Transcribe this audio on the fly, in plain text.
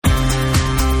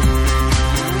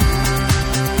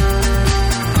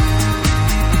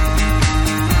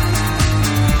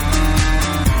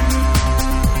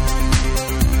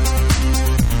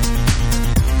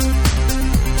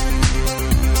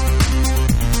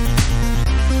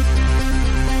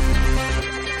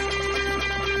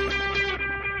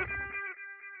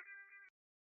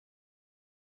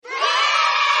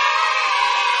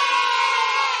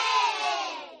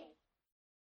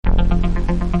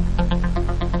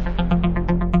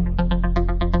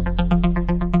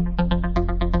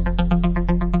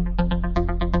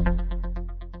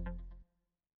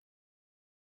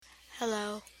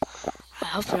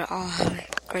we're all having a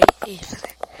great evening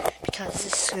because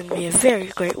this is going to be a very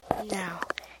great one. Now,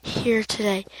 here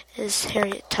today is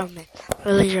Harriet Tubman,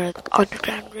 the leader of the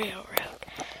Underground Railroad.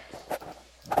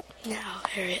 Now,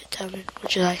 Harriet Tubman,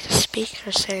 would you like to speak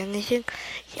or say anything?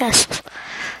 Yes,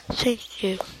 thank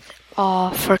you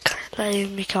all for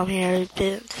letting me come here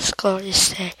this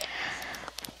glorious day.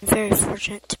 I'm very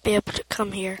fortunate to be able to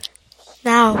come here.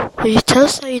 Now, will you tell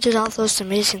us how you did all those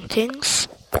amazing things?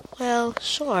 Well,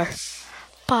 sure,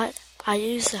 but I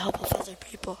used the help of other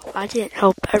people. I didn't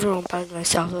help everyone by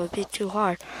myself. It would be too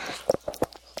hard.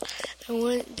 I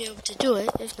wouldn't be able to do it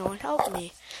if no one helped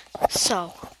me.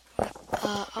 So,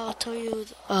 I'll tell you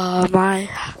my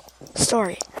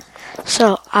story.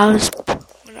 So,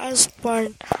 when I was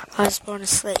born a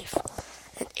slave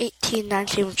in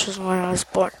 1819, which was when I was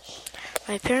born.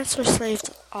 My parents were slaves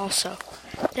also.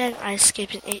 Then I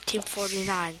escaped in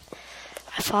 1849.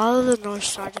 I followed the North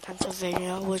Star to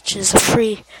Pennsylvania, which is a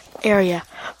free area.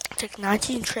 I took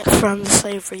 19 trips from the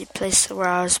slavery place where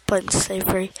I was put in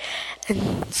slavery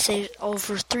and saved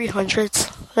over 300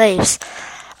 slaves.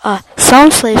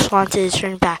 Some slaves wanted to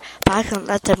turn back, but I couldn't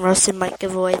let them, or else they might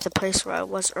give away the place where I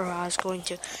was or where I was going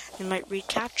to. They might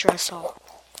recapture us all.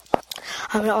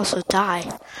 I would also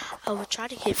die. I would try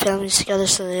to keep families together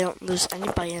so they don't lose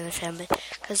anybody in the family,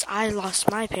 because I lost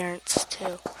my parents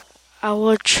too. I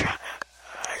would try.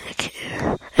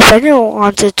 If anyone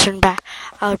wanted to turn back,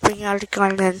 I would bring out a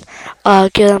gun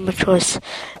and give them a choice.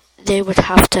 They would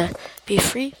have to be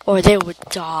free or they would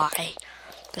die.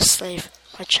 The slave.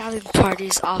 My traveling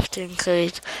parties often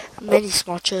include many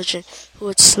small children who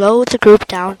would slow the group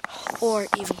down or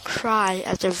even cry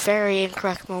at the very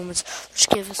incorrect moments, which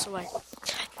gave us away.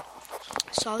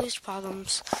 To solve these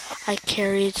problems, I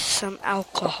carried some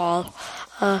alcohol.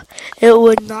 It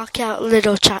would knock out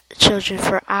little children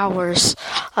for hours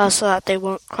so that they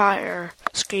won't cry or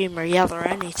scream or yell or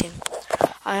anything.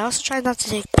 I also tried not to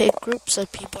take big groups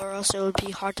of people, or else it would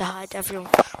be hard to hide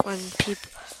everyone when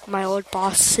my old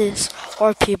bosses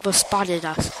or people spotted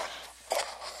us.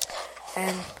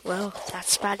 And, well,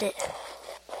 that's about it.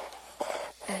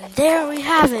 And there we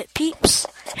have it, peeps.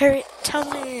 Harriet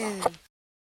Tubman.